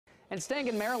And staying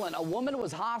in Maryland, a woman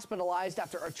was hospitalized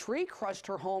after a tree crushed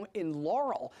her home in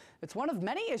Laurel. It's one of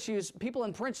many issues people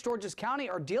in Prince George's County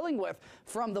are dealing with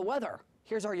from the weather.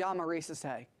 Here's our Marie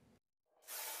Say.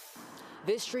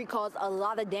 This tree caused a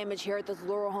lot of damage here at this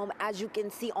Laurel home. As you can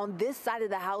see on this side of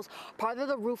the house, part of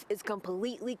the roof is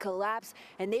completely collapsed,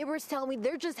 and neighbors tell me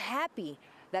they're just happy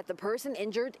that the person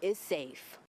injured is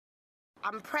safe.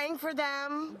 I'm praying for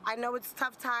them. I know it's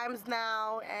tough times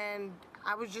now, and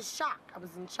I was just shocked. I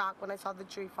was in shock when I saw the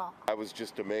tree fall. I was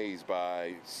just amazed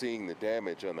by seeing the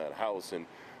damage on that house, and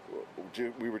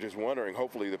we were just wondering,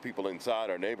 hopefully the people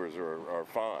inside, our neighbors, are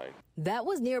fine. That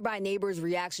was nearby neighbors'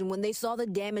 reaction when they saw the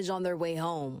damage on their way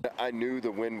home. I knew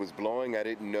the wind was blowing. I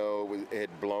didn't know it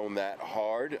had blown that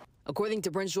hard. According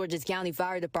to Prince George's County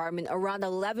Fire Department, around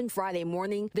 11 Friday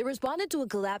morning, they responded to a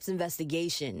collapse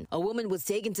investigation. A woman was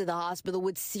taken to the hospital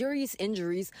with serious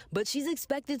injuries, but she's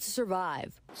expected to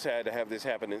survive. Sad to have this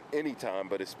happen at any time,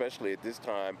 but especially at this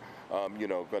time,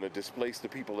 going to displace the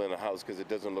people in the house because it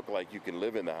doesn't look like you can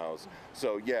live in the house.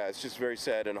 So, yeah, it's just very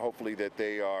sad, and hopefully that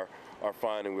they are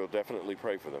fine, and we'll definitely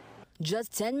pray for them.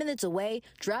 Just 10 minutes away,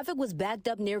 traffic was backed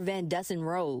up near Van Dusen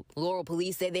Road. Laurel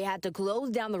police say they had to close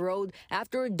down the road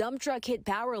after a dump truck hit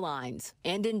power lines.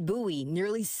 And in Bowie,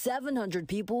 nearly 700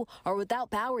 people are without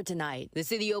power tonight. The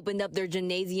city opened up their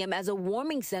gymnasium as a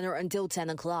warming center until 10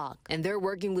 o'clock. And they're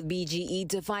working with BGE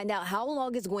to find out how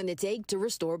long it's going to take to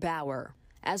restore power.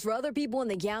 As for other people in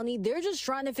the county, they're just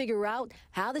trying to figure out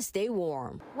how to stay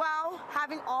warm. Well,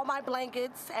 having all my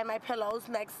blankets and my pillows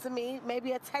next to me,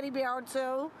 maybe a teddy bear or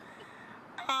two,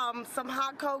 some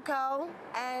hot cocoa,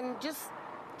 and just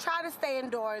try to stay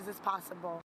indoors as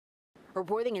possible.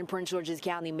 Reporting in Prince George's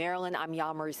County, Maryland, I'm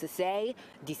Marie Say,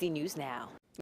 DC News Now.